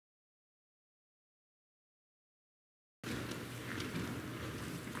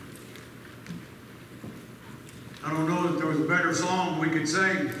I don't know that there was a better song we could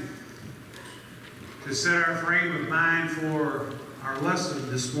sing to set our frame of mind for our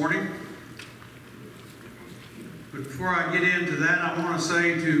lesson this morning. But before I get into that, I want to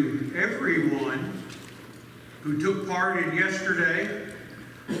say to everyone who took part in yesterday,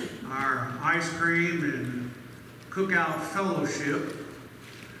 our ice cream and cookout fellowship,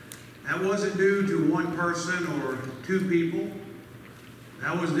 that wasn't due to one person or two people.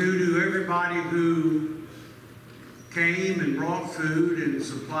 That was due to everybody who came and brought food and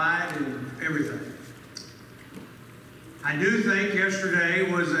supplied and everything. I do think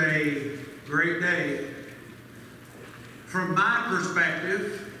yesterday was a great day. From my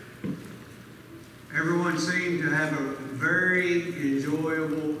perspective, everyone seemed to have a very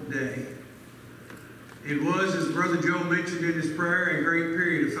enjoyable day. It was, as Brother Joe mentioned in his prayer, a great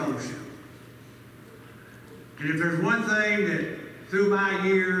period of fellowship. And if there's one thing that through my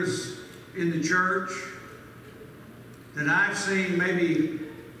years in the church that I've seen maybe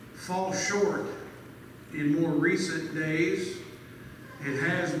fall short in more recent days, it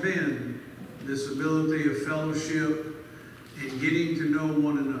has been this ability of fellowship and getting to know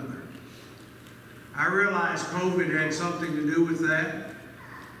one another. I realize COVID had something to do with that,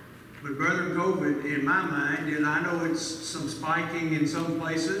 but Brother, COVID, in my mind, and I know it's some spiking in some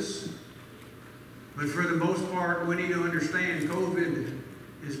places, but for the most part, we need to understand COVID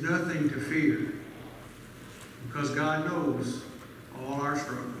is nothing to fear, because God knows all our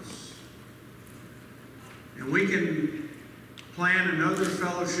struggles. And we can plan another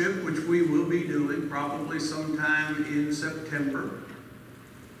fellowship, which we will be doing probably sometime in September.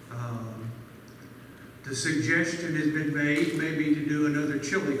 The suggestion has been made maybe to do another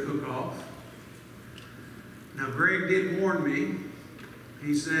chili cook-off. Now, Greg did warn me.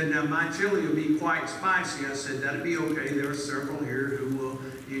 He said, now my chili will be quite spicy. I said, that'll be okay. There are several here who will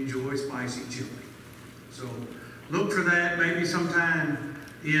enjoy spicy chili. So look for that maybe sometime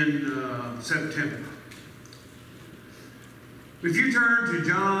in September. If you turn to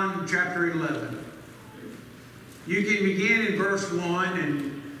John chapter 11, you can begin in verse 1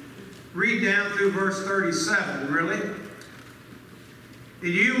 and read down through verse 37, really. And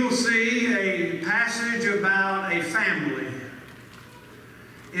you will see a passage about a family.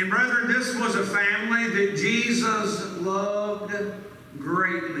 And brethren, this was a family that Jesus loved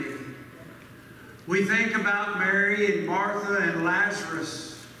greatly. We think about Mary and Martha and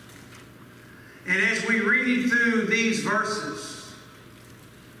Lazarus. And as we read through these verses,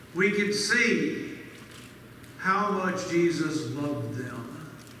 we can see how much Jesus loved them.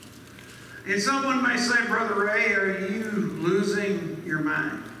 And someone may say, Brother Ray, are you losing your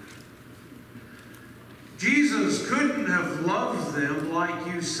mind? Jesus couldn't have loved them like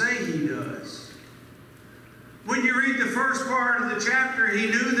you say he does. When you read the first part of the chapter,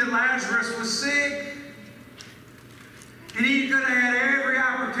 he knew that Lazarus was sick. And he could have had every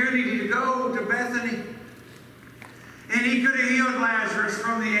opportunity to go to Bethany. And he could have healed Lazarus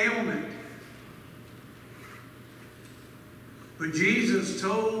from the ailment. But Jesus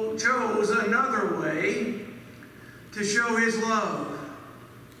chose another way to show his love.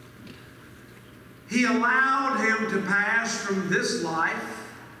 He allowed him to pass from this life,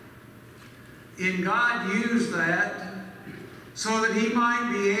 and God used that so that he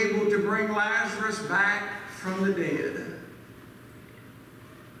might be able to bring Lazarus back from the dead.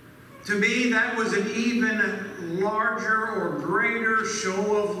 To me, that was an even larger or greater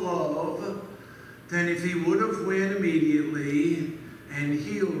show of love than if he would have went immediately and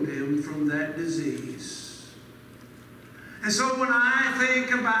healed him from that disease. And so when I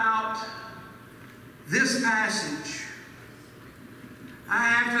think about this passage, I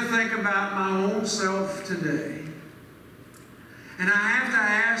have to think about my own self today. And I have to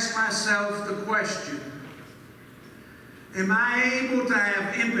ask myself the question, am I able to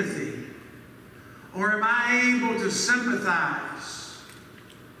have empathy? Or am I able to sympathize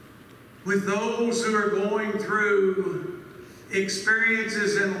with those who are going through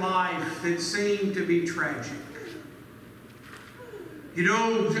experiences in life that seem to be tragic? You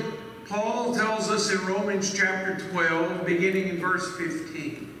know, Paul tells us in Romans chapter 12, beginning in verse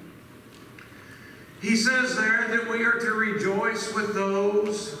 15. He says there that we are to rejoice with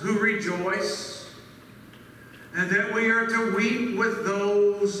those who rejoice, and that we are to weep with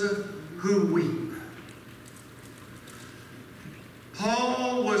those who weep.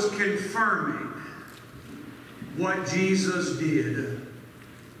 Paul was confirming what Jesus did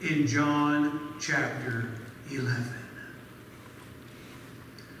in John chapter 11.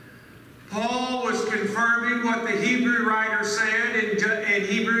 Paul was confirming what the Hebrew writer said in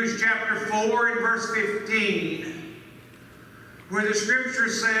Hebrews chapter 4 and verse 15 where the scripture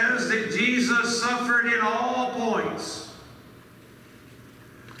says that Jesus suffered in all points,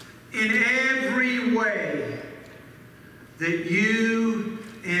 in every way that you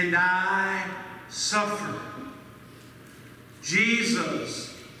and I suffer.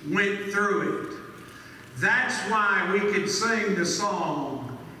 Jesus went through it. That's why we could sing the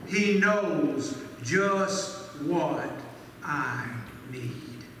song, He knows just what I need.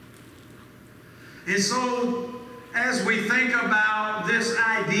 And so, as we think about this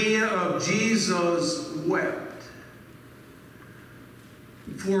idea of Jesus wept,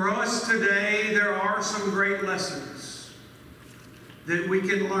 for us today, there are some great lessons that we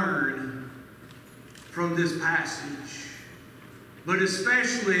can learn from this passage, but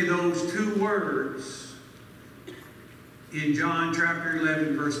especially those two words in John chapter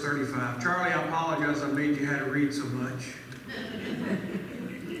 11, verse 35. Charlie, I apologize I made you have to read so much.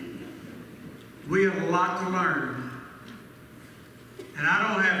 We have a lot to learn. And I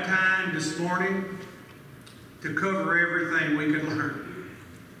don't have time this morning to cover everything we can learn.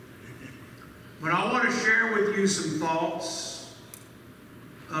 But I want to share with you some thoughts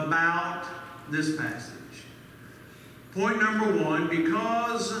about this passage. Point number one,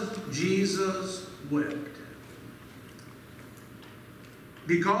 because Jesus wept.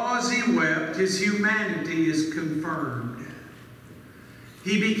 Because he wept, his humanity is confirmed.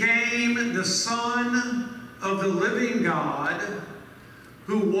 He became the Son of the living God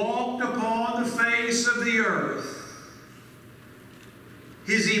who walked upon the face of the earth.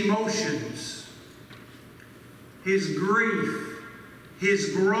 His emotions, his grief,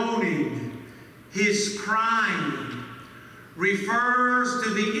 his groaning, his crying refers to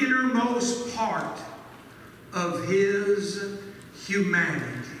the innermost part of his humanity.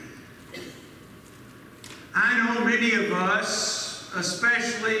 I know many of us,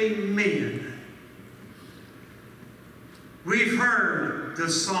 especially men, we've heard the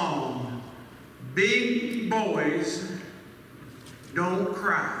song, "Big boys don't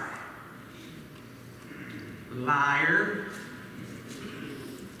cry." Liar.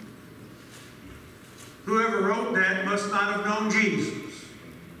 Whoever wrote that must not have known Jesus,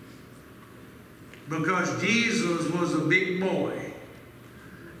 because Jesus was a big boy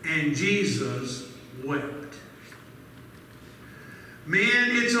and Jesus wept. Men,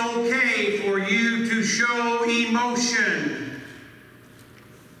 it's okay for you to show emotion.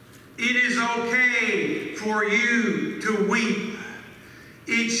 It is okay for you to weep.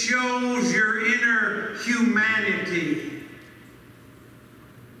 It shows your inner humanity.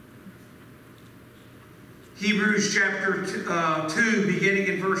 Hebrews chapter 2, beginning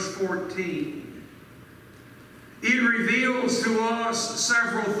in verse 14. It reveals to us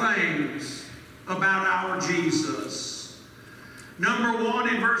several things about our Jesus. Number one,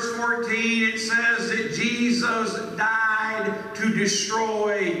 in verse 14, it says that Jesus died to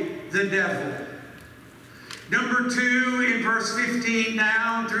destroy the devil. Number two, in verse 15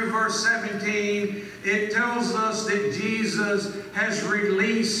 down through verse 17, it tells us that Jesus has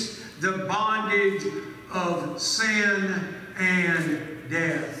released the bondage of sin and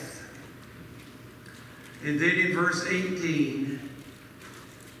death. And then in verse 18,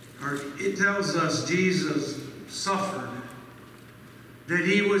 it tells us Jesus suffered, that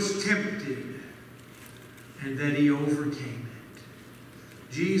he was tempted, and that he overcame it.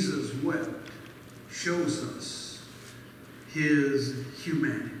 Jesus wept shows us his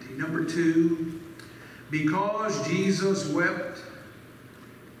humanity. Number two, because Jesus wept,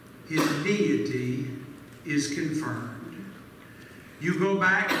 his deity is confirmed. You go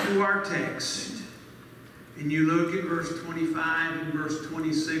back to our text, and you look at verse 25 and verse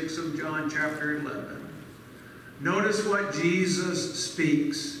 26 of John chapter 11. Notice what Jesus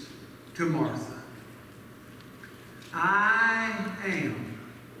speaks to Martha. I am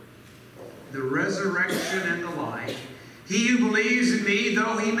the resurrection and the life. He who believes in me,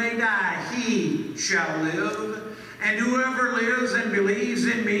 though he may die, he shall live. And whoever lives and believes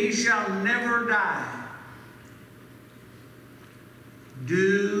in me shall never die.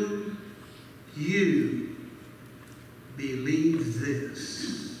 Do you believe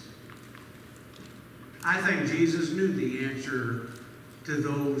this? I think Jesus knew the answer to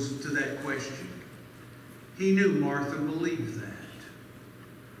that question. He knew Martha believed that.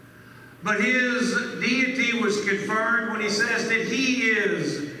 But his deity was confirmed when he says that he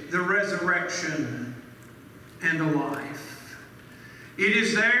is the resurrection and the life. It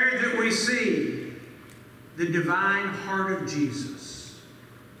is there that we see the divine heart of Jesus.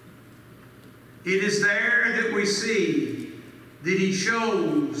 It is there that we see that he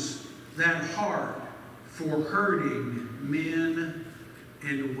shows that heart for hurting men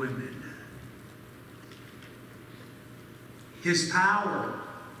and women. His power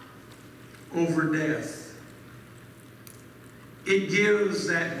over death. It gives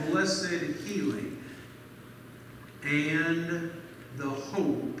that blessed healing and the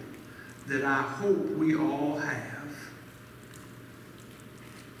hope that I hope we all have.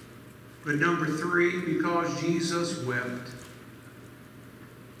 But number three, because Jesus wept,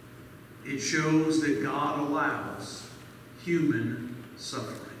 it shows that God allows human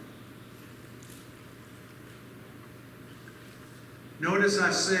suffering. Notice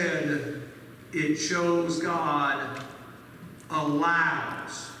I said it shows God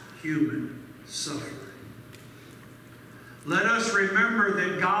allows human suffering. Let us remember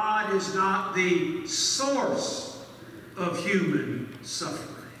that God is not the source of human suffering.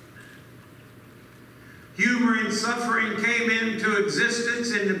 Human suffering came into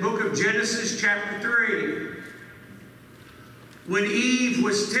existence in the book of Genesis chapter 3. When Eve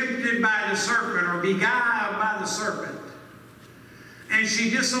was tempted by the serpent, or beguiled by the serpent, and she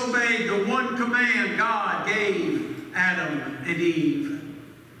disobeyed the one command God gave Adam and Eve.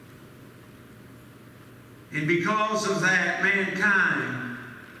 And because of that, mankind,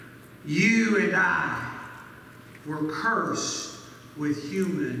 you and I, were cursed with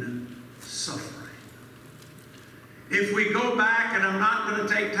human suffering. If we go back, and I'm not going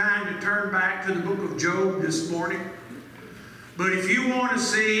to take time to turn back to the book of Job this morning, but if you want to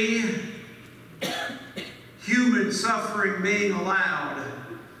see human suffering being allowed,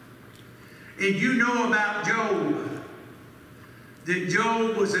 and you know about Job, that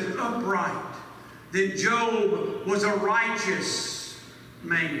Job was an upright, that Job was a righteous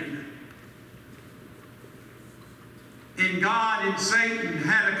man. And God and Satan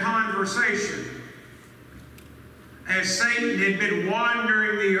had a conversation as Satan had been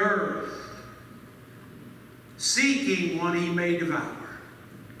wandering the earth, seeking one he may devour.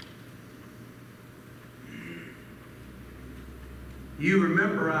 You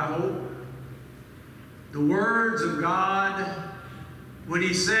remember, I hope, the words of God when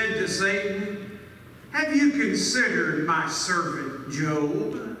he said to Satan, "Have you considered my servant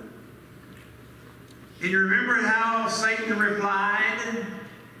Job?" And you remember how Satan replied,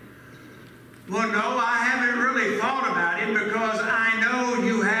 "Well, no, I haven't really thought about him because I know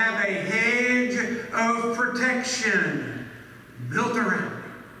you have a hedge of protection built around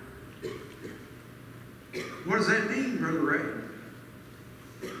him." What does that mean, Brother Ray?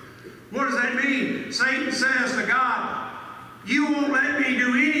 What does that mean? Satan says to God, "You won't let me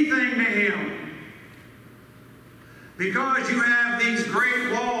do anything to him. Because you have these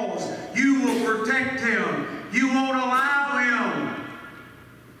great walls, you will protect him. You won't allow him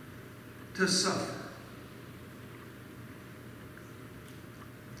to suffer."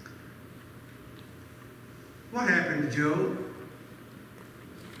 What happened to Job?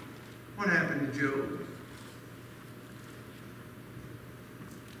 What happened to Job?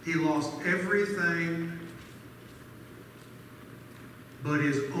 He lost everything but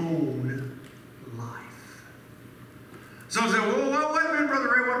his own life. So I said, well, wait a minute,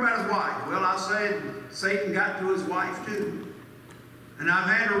 Brother Ray, what about his wife? Well, I said Satan got to his wife too. And I've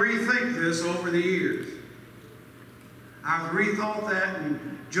had to rethink this over the years. I've rethought that,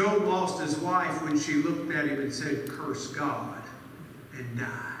 and Job lost his wife when she looked at him and said, "Curse God and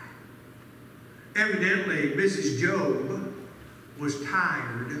die." Evidently, Mrs. Job was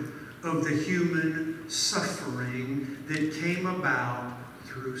tired of the human suffering that came about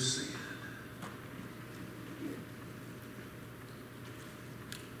through sin.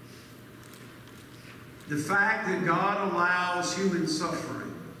 The fact that God allows human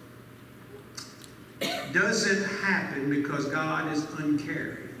suffering doesn't happen because God is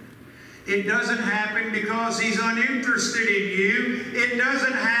uncaring. It doesn't happen because He's uninterested in you. It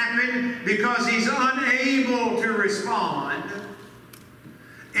doesn't happen because He's unable to respond.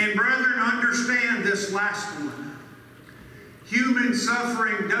 And brethren, understand this last one. Human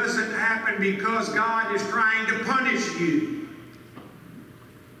suffering doesn't happen because God is trying to punish you.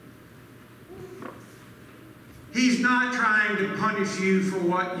 He's not trying to punish you for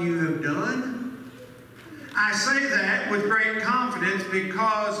what you have done. I say that with great confidence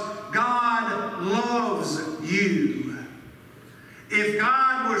because God loves you. If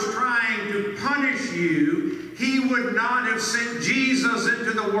God was trying to punish you, He would not have sent Jesus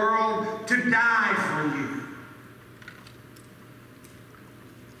into the world to die for you.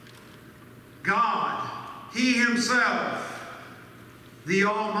 God, He Himself, the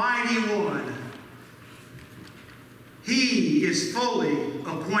Almighty One, He is fully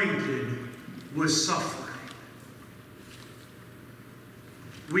acquainted with suffering.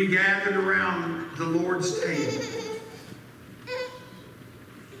 We gathered around the Lord's table.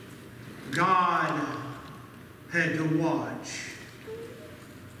 God had to watch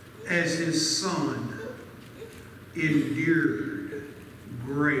as his son endured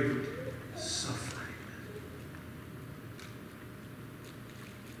great suffering.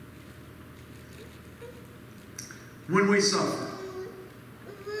 When we suffer,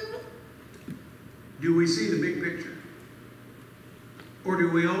 do we see the big picture? Or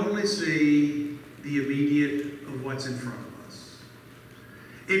do we only see the immediate of what's in front of us?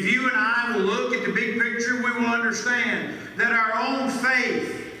 If you and I will look at the big picture, we will understand that our own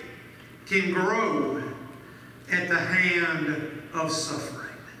faith can grow at the hand of suffering.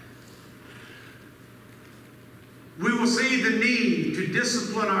 We will see the need to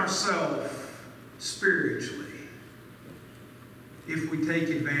discipline ourselves spiritually if we take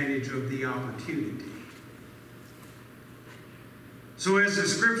advantage of the opportunity. So as the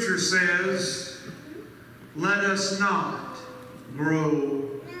scripture says, let us not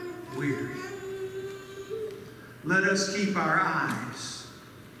grow weary. Let us keep our eyes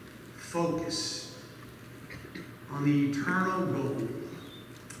focused on the eternal goal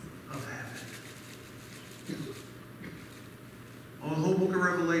of heaven. Oh, the whole book of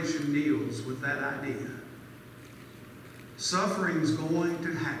Revelation deals with that idea. Suffering's going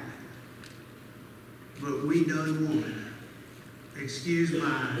to happen, but we done won. Excuse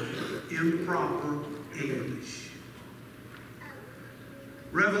my improper English.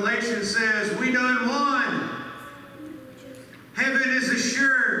 Revelation says we done won. Heaven is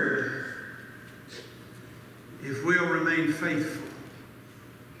assured if we'll remain faithful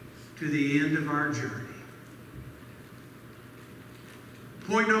to the end of our journey.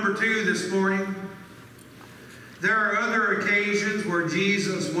 Point number 2 this morning. There are other occasions where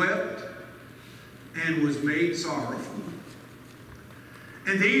Jesus wept and was made sorrowful.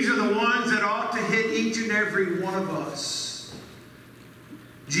 And these are the ones that ought to hit each and every one of us.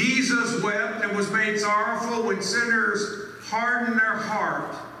 Jesus wept and was made sorrowful when sinners hardened their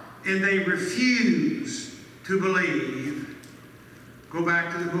heart and they refused to believe. Go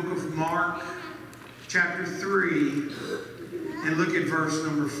back to the book of Mark, chapter 3, and look at verse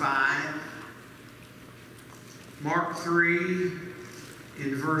number 5. Mark 3,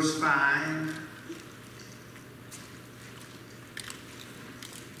 in verse 5.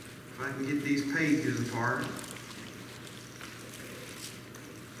 If I can get these pages apart.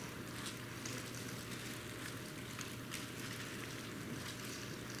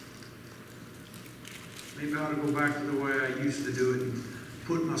 Maybe I ought to go back to the way I used to do it and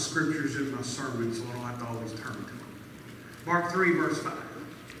put my scriptures in my sermons so I don't have to always turn to them. Mark 3, verse 5.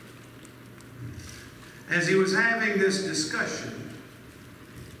 As he was having this discussion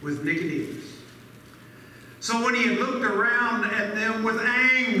with Nicodemus. So when he had looked around at them with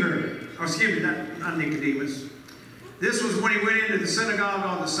anger, or excuse me, not Nicodemus. This was when he went into the synagogue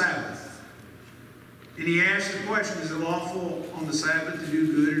on the Sabbath. And he asked the question, is it lawful on the Sabbath to do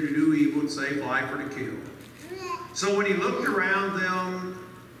good or to do evil, to save life or to kill? So when he looked around them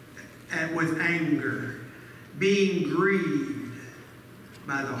with anger, being grieved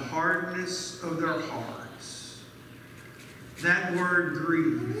by the hardness of their hearts. That word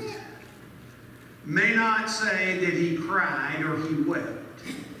grieved may not say that he cried or he wept,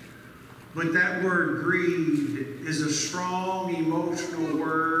 but that word grieved is a strong emotional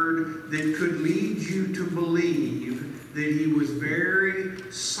word that could lead you to believe that he was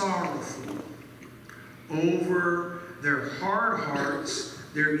very sorrowful over their hard hearts,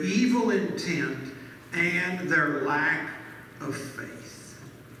 their evil intent, and their lack of faith.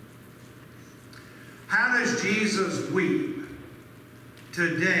 How does Jesus weep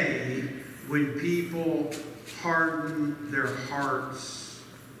today when people harden their hearts?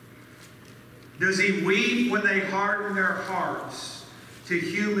 Does he weep when they harden their hearts to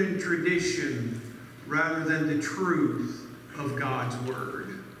human tradition rather than the truth of God's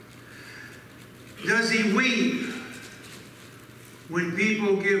Word? Does he weep when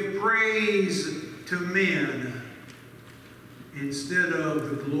people give praise to men instead of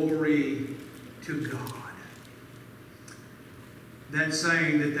the glory to God? That's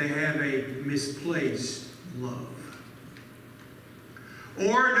saying that they have a misplaced love.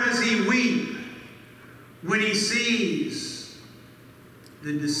 Or does he weep when he sees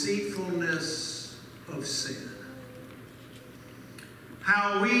the deceitfulness of sin?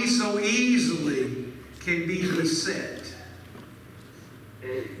 How we so easily can be beset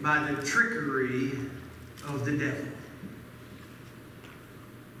by the trickery of the devil.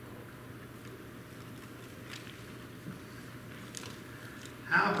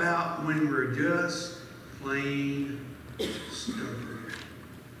 How about when we're just plain stubborn?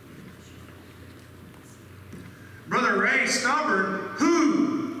 Brother Ray, stubborn?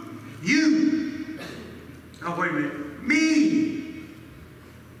 Who? You. Oh, wait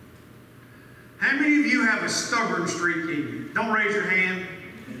stubborn streak in you? Don't raise your hand.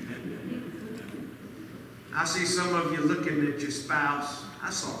 I see some of you looking at your spouse. I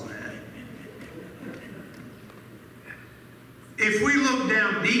saw that. If we look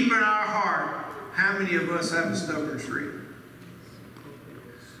down deep in our heart, how many of us have a stubborn streak?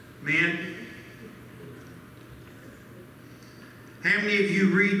 Men? How many of you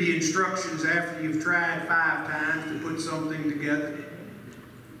read the instructions after you've tried 5 times to put something together?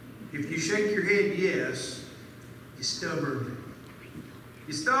 If you shake your head yes, you're stubborn.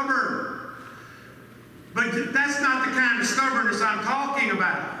 You're stubborn. But that's not the kind of stubbornness I'm talking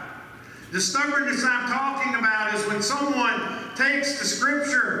about. The stubbornness I'm talking about is when someone takes the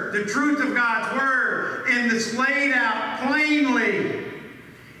Scripture, the truth of God's Word, and it's laid out plainly,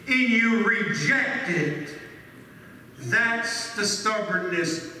 and you reject it. That's the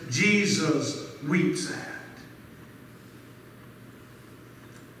stubbornness Jesus weeps at.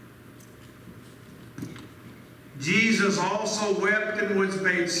 Jesus also wept and was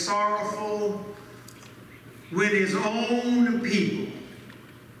made sorrowful when his own people,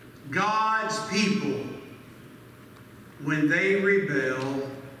 God's people, when they rebel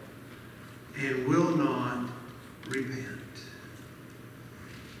and will not repent.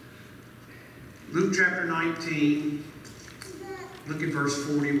 Luke chapter 19, look at verse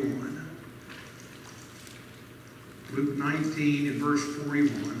 41. Luke 19 and verse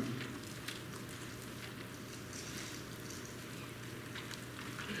 41.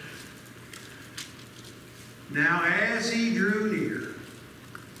 Now as he drew near,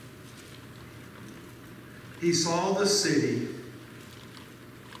 he saw the city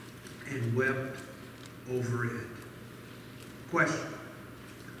and wept over it. Question.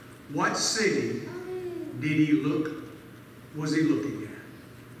 What city was he looking at?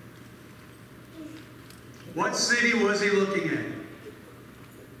 What city was he looking at?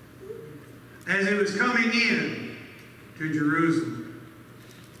 As he was coming in to Jerusalem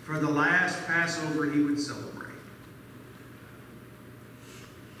for the last Passover he would celebrate.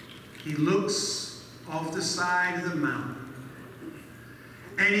 He looks off the side of the mountain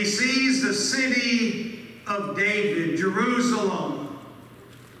and he sees the city of David, Jerusalem,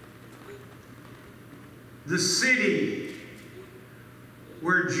 the city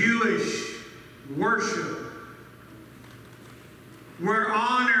where Jewish worship, where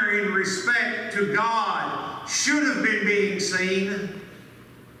honor and respect to God should have been being seen.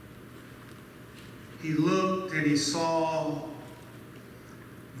 He looked and he saw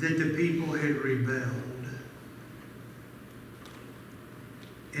that the people had rebelled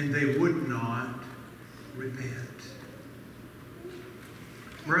and they would not repent.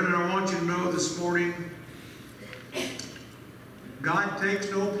 Brethren, I want you to know this morning, God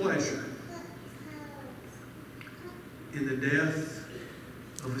takes no pleasure in the death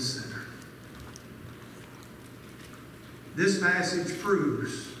of a sinner. This passage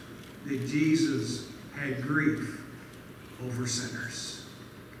proves that Jesus had grief over sinners.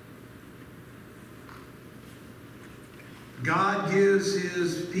 God gives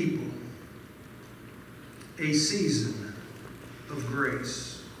his people a season of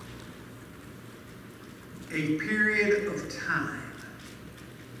grace, a period of time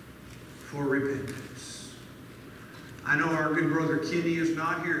for repentance. I know our good brother Kenny is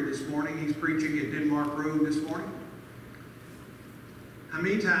not here this morning. He's preaching at Denmark Road this morning. How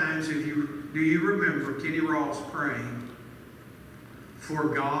many times do you remember Kenny Ross praying for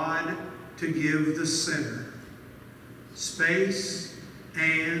God to give the sinner space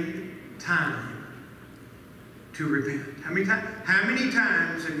and time to repent? How many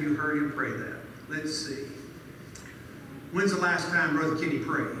times have you heard him pray that? Let's see. When's the last time Brother Kenny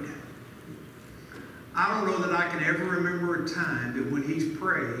prayed? I don't know that I can ever remember a time that when he's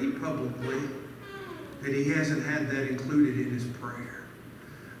prayed publicly that he hasn't had that included in his prayer.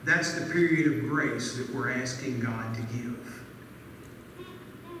 That's the period of grace that we're asking God to give.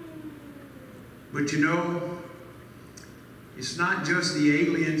 But you know, it's not just the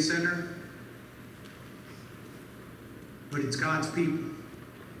alien sinner, but it's God's people.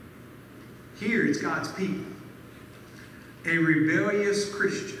 Here, it's God's people. A rebellious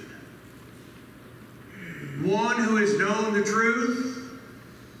Christian. One who has known the truth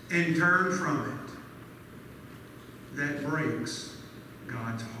and turned from it. That breaks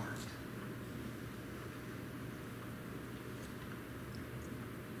God's heart.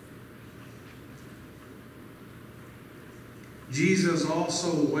 Jesus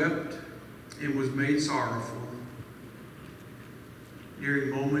also wept and was made sorrowful during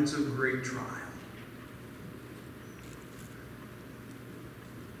moments of great trial.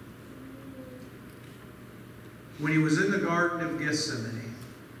 When he was in the Garden of Gethsemane,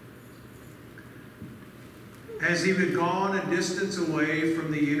 As he had gone a distance away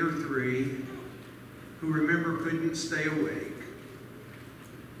from the inner three, who remember couldn't stay awake.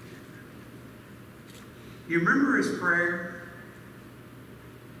 You remember his prayer?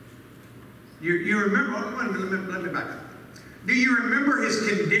 You remember, let me back up. Do you remember his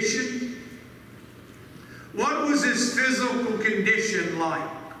condition? What was his physical condition like?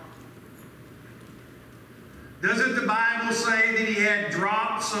 Doesn't the Bible say that he had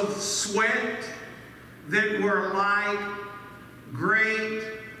drops of sweat that were like great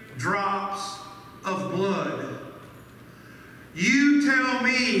drops of blood? You tell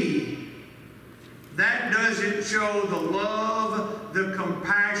me that doesn't show the love, the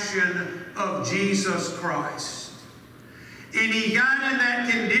compassion of Jesus Christ. And he got in that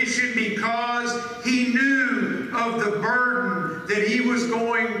condition because he knew of the burden that he was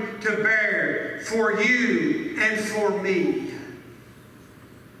going to bear for you and for me.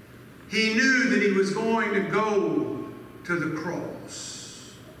 He knew that he was going to go to the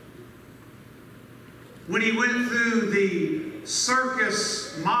cross. When he went through the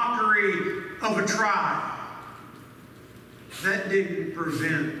circus mockery of a trial, that didn't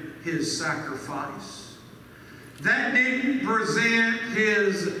prevent his sacrifice. That didn't present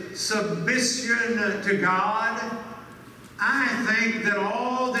his submission to God. I think that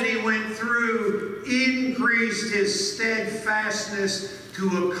all that he went through increased his steadfastness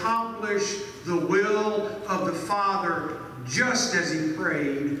to accomplish the will of the Father, just as he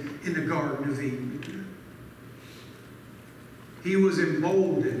prayed in the Garden of Eden. He was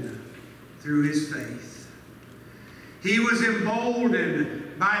emboldened through his faith. He was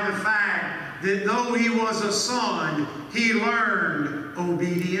emboldened by the fact that though he was a son, he learned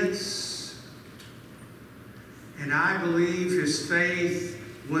obedience. And I believe his faith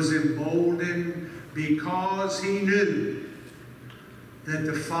was emboldened because he knew that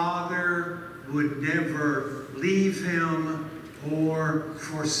the Father would never leave him or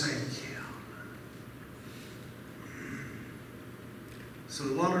forsake him. So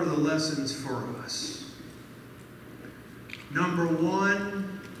what are the lessons for us? Number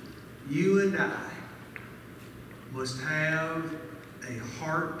one, you and I must have a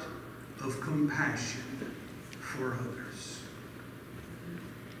heart of compassion for others.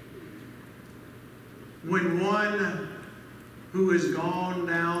 When one who has gone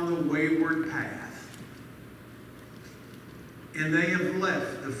down the wayward path and they have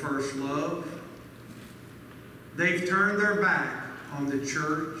left the first love, they've turned their back on the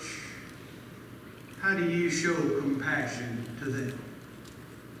church, how do you show compassion to them?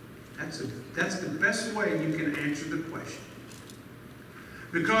 That's the best way you can answer the question.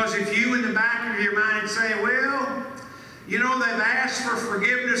 Because if you in the back of your mind say, well, you know, they've asked for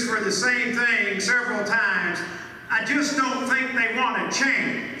forgiveness for the same thing several times, I just don't think they want to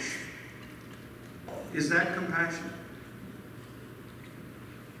change. Is that compassion?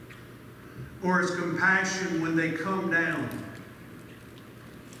 Or is compassion when they come down?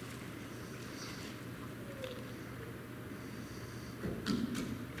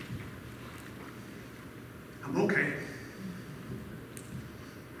 I'm okay.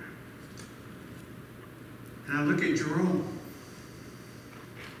 And I look at Jerome.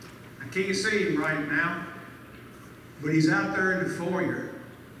 I can't see him right now, but he's out there in the foyer.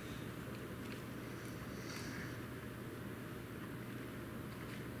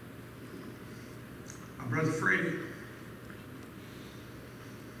 My brother Freddie.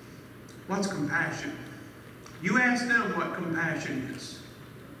 What's compassion? You ask them what compassion is,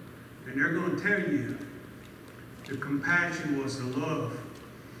 and they're going to tell you the compassion was the love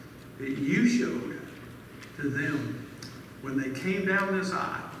that you showed to them when they came down this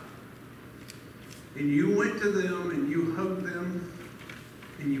aisle. And you went to them and you hugged them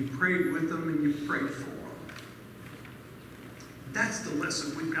and you prayed with them and you prayed for them. That's the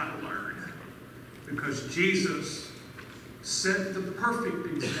lesson we've got to learn. Because Jesus set the perfect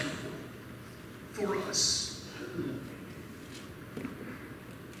example for us.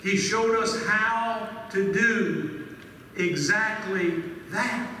 He showed us how to do exactly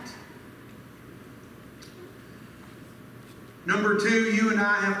that. Number two, you and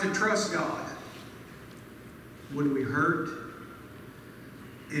I have to trust God when we hurt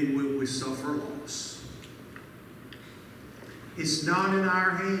and when we suffer loss. It's not in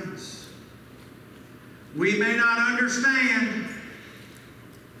our hands. We may not understand,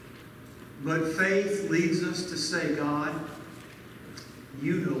 but faith leads us to say, God,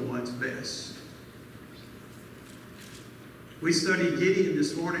 you know what's best. We studied Gideon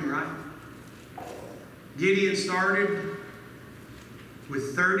this morning, right? Gideon started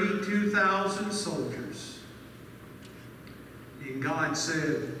with 32,000 soldiers. And God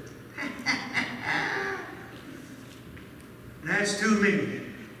said, That's too many.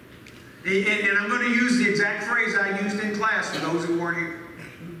 And I'm going to use the exact phrase I used in class for those who weren't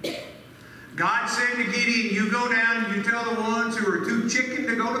here. God said to Gideon, you go down and you tell the ones who are too chicken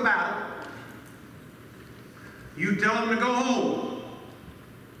to go to battle, you tell them to go home.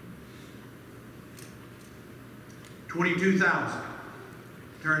 22,000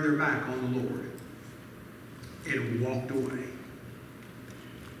 turned their back on the Lord and walked away.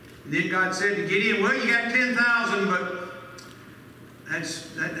 And then God said to Gideon, well, you got 10,000, but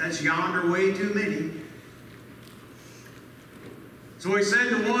that's yonder way too many. So he said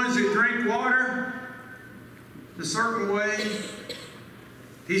to ones that drank water a certain way,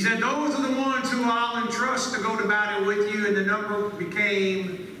 he said, those are the ones who I'll entrust to go to battle with you, and the number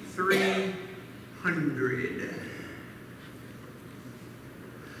became 300.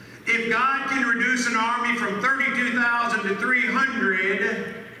 If God can reduce an army from 32,000 to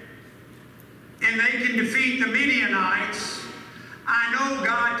 300, and they can defeat the Midianites, I know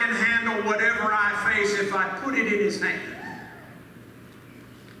God can handle whatever I face if I put it in His hand.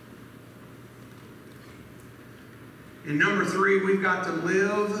 And number 3, we've got to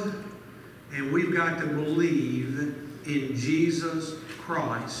live and we've got to believe in Jesus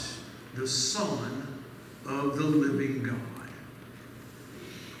Christ, the Son of the living God.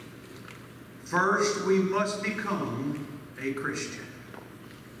 First, we must become a Christian.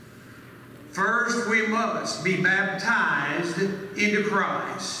 First, we must be baptized into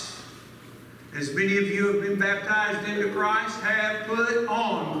Christ. As many of you have been baptized into Christ, have put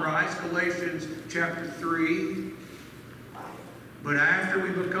on Christ, Galatians chapter 3. But after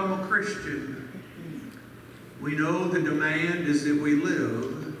we become a Christian, we know the demand is that we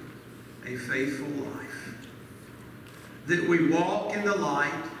live a faithful life. That we walk in the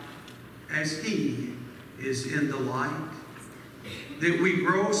light as He is in the light. That we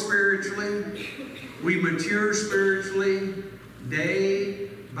grow spiritually, we mature spiritually,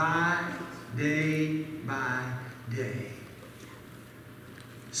 day by day by day.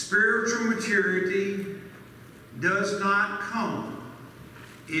 Spiritual maturity does not come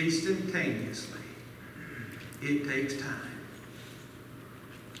instantaneously. It takes time.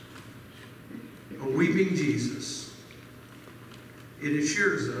 A weeping Jesus, it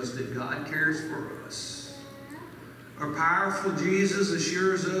assures us that God cares for us. A powerful Jesus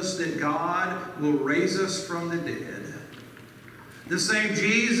assures us that God will raise us from the dead. The same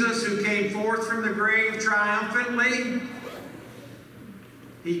Jesus who came forth from the grave triumphantly,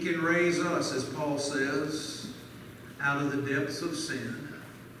 He can raise us, as Paul says, out of the depths of sin.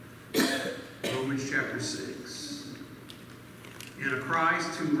 Romans chapter 6. And a Christ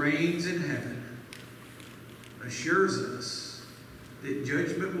who reigns in heaven assures us that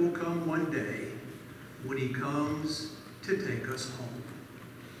judgment will come one day when He comes to take us home.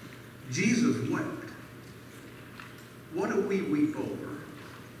 Jesus wept. What do we weep over?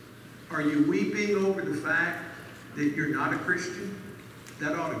 Are you weeping over the fact that you're not a Christian?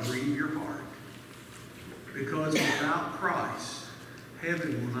 That ought to grieve your heart. Because without Christ,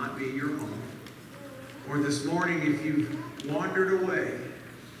 heaven will not be your home. Or this morning, if you've wandered away,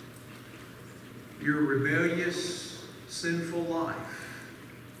 your rebellious, sinful life,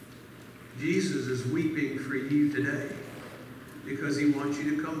 Jesus is weeping for you today because He wants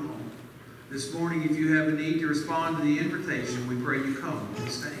you to come home. This morning, if you have a need to respond to the invitation, we pray you come and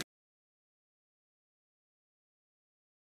stay.